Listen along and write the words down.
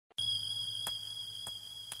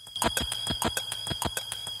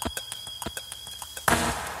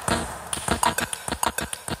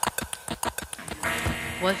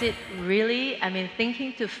Was it really,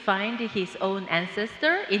 thinking to find his own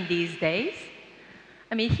ancestor in these days?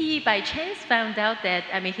 He by chance found out that,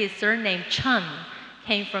 his surname Chun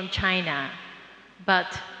came from China.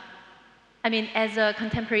 But, as a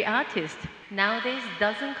contemporary artist, nowadays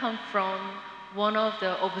doesn't come from one of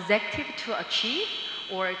the objective to achieve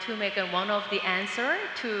or to make one of the answer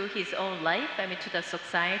to his own life, to the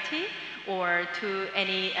society, or to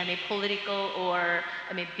any political or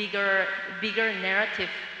bigger narrative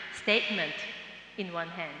statement in one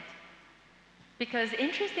hand. Because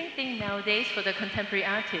interesting thing nowadays for the contemporary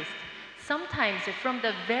artist, sometimes from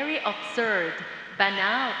the very absurd,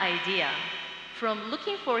 banal idea, from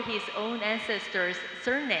looking for his own ancestor's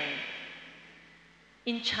surname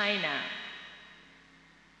in China,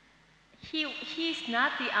 he's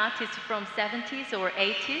not the artist from 70s or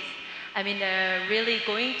 80s. Really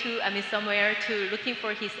going to, somewhere to looking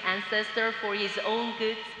for his ancestor for his own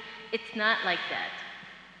goods. It's not like that.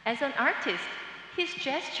 As an artist, his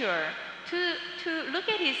gesture to look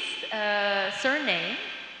at his surname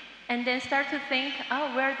and then start to think,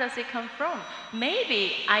 oh, where does it come from?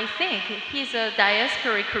 Maybe, I think, he's a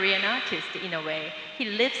diaspora Korean artist in a way. He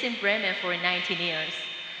lives in Bremen for 19 years.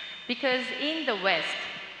 Because in the West,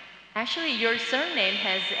 actually your surname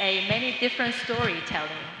has many different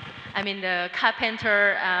storytelling. The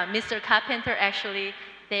Carpenter, Mr. Carpenter, actually,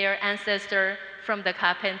 their ancestor from the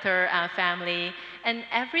Carpenter family. And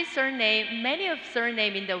every surname, many of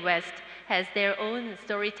surname in the West has their own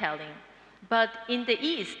storytelling. But in the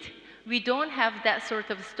East, we don't have that sort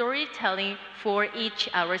of storytelling for each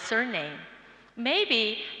our surname.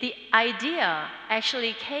 Maybe the idea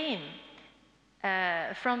actually came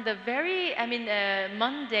from the very,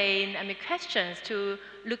 mundane, questions to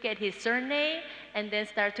look at his surname and then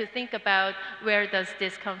start to think about where does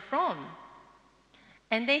this come from.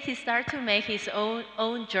 And then he started to make his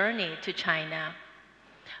own journey to China.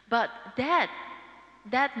 But that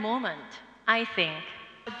moment, I think,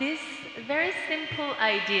 this very simple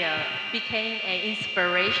idea became an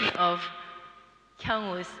inspiration of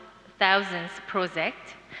Kyungwoo's Thousands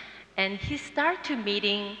project. And he started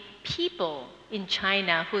meeting people in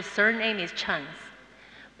China whose surname is Chun's.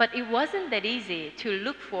 But it wasn't that easy to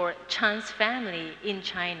look for Chun's family in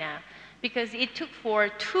China because it took for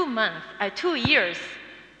 2 years,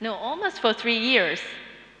 no, almost for 3 years,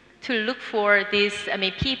 to look for these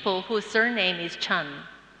people whose surname is Chun.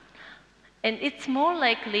 And it's more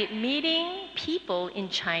likely meeting people in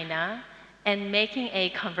China and making a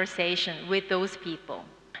conversation with those people.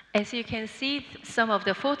 As you can see some of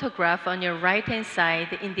the photograph on your right-hand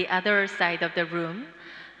side in the other side of the room,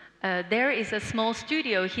 there is a small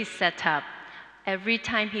studio he set up every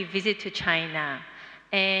time he visited to China.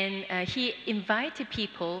 And he invited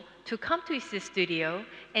people to come to his studio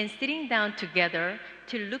and sitting down together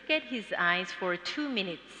to look at his eyes for 2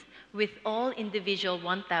 minutes with all individual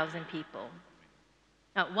 1,000 people.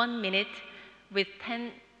 1 minute with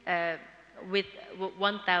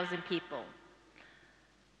 1,000 people.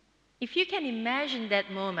 If you can imagine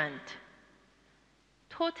that moment,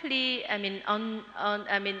 totally,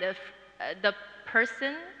 the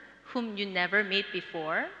person whom you never meet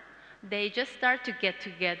before, they just start to get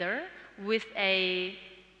together with the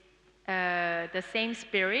same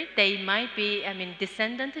spirit. They might be,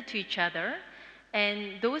 descendant to each other,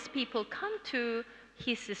 and those people come to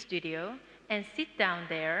his studio and sit down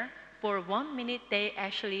there. For 1 minute, they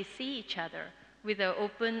actually see each other with an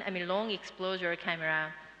open, long exposure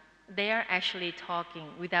camera. They are actually talking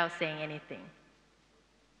without saying anything.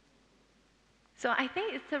 So I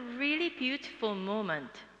think it's a really beautiful moment.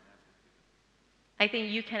 I think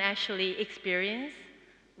you can actually experience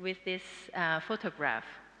with this photograph.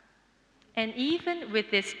 And even with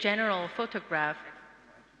this general photograph,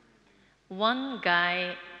 one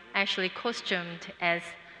guy actually costumed as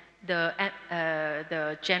the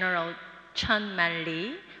General Chun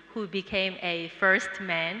Man-li, who became a first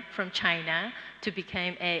man from China to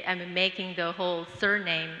become making the whole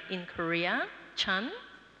surname in Korea, Chun.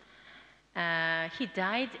 He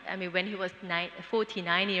died when he was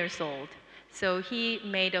 49 years old. So he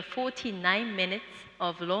made a 49 minutes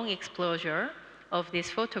of long exposure of this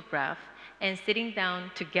photograph and sitting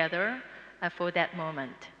down together for that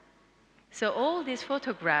moment. So all this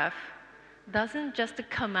photograph doesn't just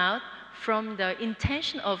come out from the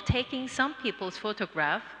intention of taking some people's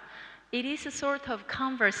photograph. It is a sort of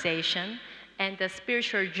conversation and a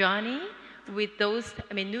spiritual journey with those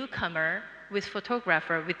newcomer, with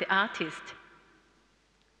photographer, with the artist,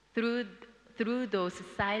 through those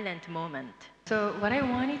silent moments. So what I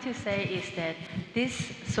wanted to say is that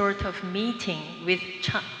this sort of meeting with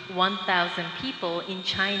 1,000 people in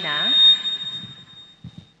China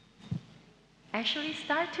Actually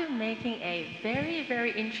start to making a very,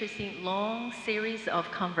 very interesting long series of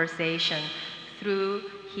conversation through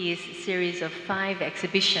his series of 5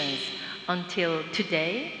 exhibitions until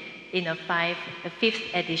today in a fifth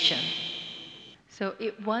edition. So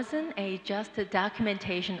it wasn't just a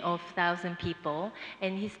documentation of 1,000 people,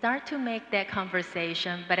 and he started to make that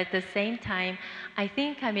conversation, but at the same time, I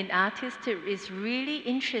think artist is really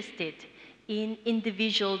interested in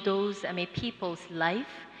individual people's life,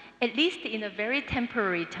 at least in a very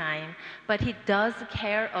temporary time, but he does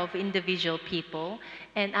care of individual people.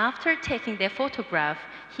 And after taking their photograph,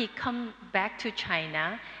 he come back to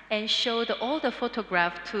China and showed all the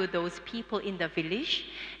photograph to those people in the village.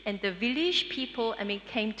 And the village people,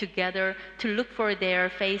 came together to look for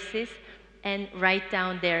their faces and write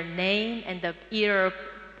down their name and the year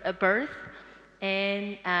of birth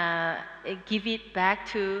and give it back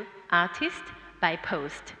to artist by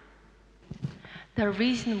post. The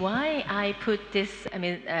reason why I put this,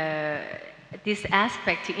 this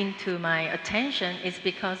aspect into my attention is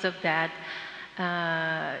because of that.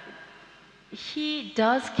 He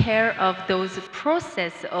does care of those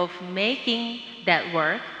process of making that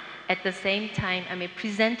work. At the same time,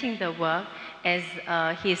 presenting the work as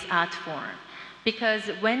his art form. Because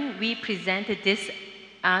when we presented this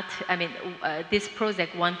art, this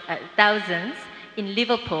project, thousands in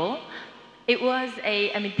Liverpool, it was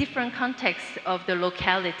a different context of the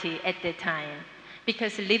locality at the time.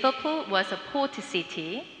 Because Liverpool was a port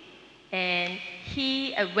city, and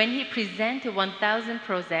when he presented 1,000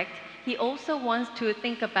 project, he also wants to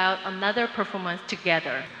think about another performance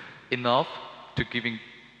together. Enough to giving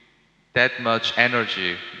that much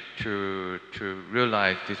energy to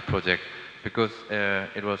realize this project, because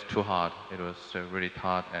it was too hard. It was really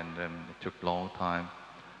hard, and it took a long time.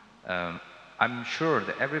 I'm sure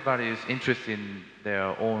that everybody is interested in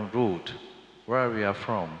their own root, where we are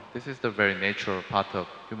from. This is the very natural part of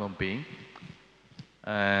human being.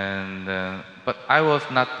 And but I was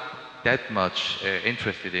not that much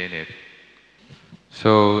interested in it.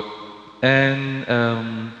 So, and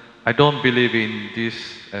I don't believe in this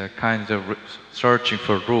kinds of searching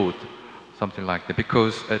for root, something like that,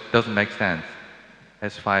 because it doesn't make sense,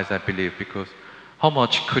 as far as I believe. Because how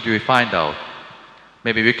much could we find out?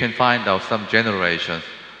 Maybe we can find out some generations.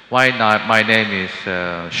 Why not my name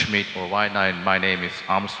is Schmidt, or why not my name is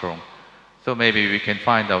Armstrong? So maybe we can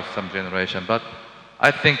find out some generation. But I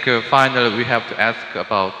think finally we have to ask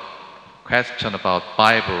about question about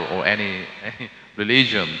Bible or any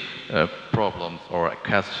religion problems or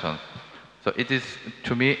questions. So it is,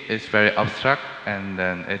 to me, it's very abstract, and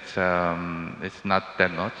then it's not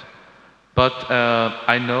that much. But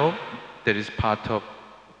I know that is part of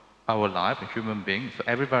our life, a human being. So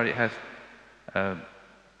everybody has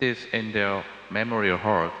this in their memory or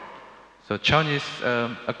heart. So Chun is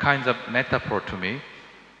a kind of metaphor to me.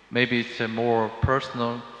 Maybe it's more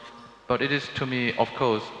personal, but it is to me, of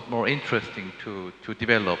course, more interesting to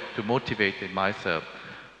develop, to motivate it myself.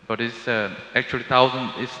 But it's actually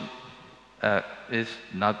 1,000 is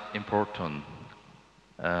not important.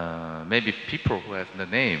 Maybe people who have the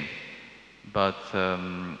name, but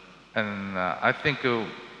I think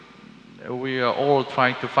we are all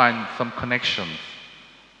trying to find some connections,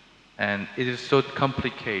 and it is so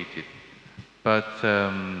complicated. But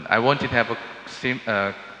I wanted to have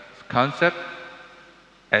a concept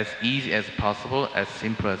as easy as possible, as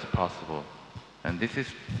simple as possible. And this is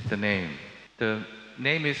the name. The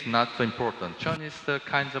name is not so important. Chun is the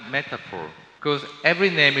kind of metaphor, because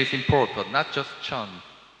every name is important, not just Chun.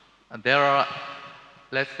 And there are,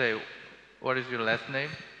 let's say, what is your last name?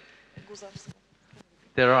 Guzavska.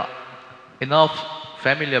 There are enough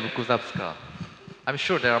family of Guzavska. I'm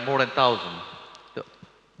sure there are more than 1,000.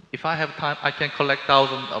 If I have time, I can collect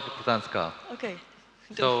 1,000 of Gdanska. Okay.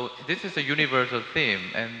 So this is a universal theme,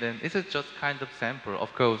 and then this is just kind of sample.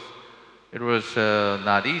 Of course, it was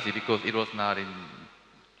not easy, because it was not in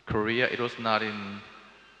Korea, it was not in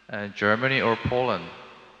Germany or Poland,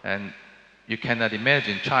 and you cannot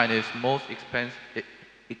imagine China is most expensive,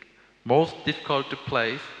 most difficult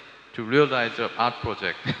place to realize your art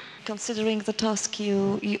project. Considering the task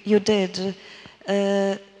you did,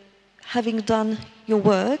 having done your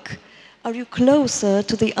work, are you closer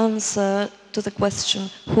to the answer to the question,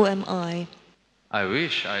 who am I? I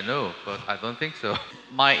wish I know, but I don't think so.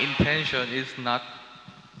 My intention is not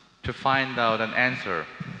to find out an answer.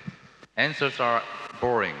 Answers are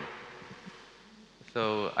boring.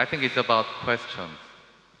 So I think it's about questions.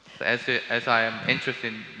 So as I am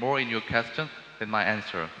interested more in your question than my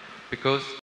answer. Because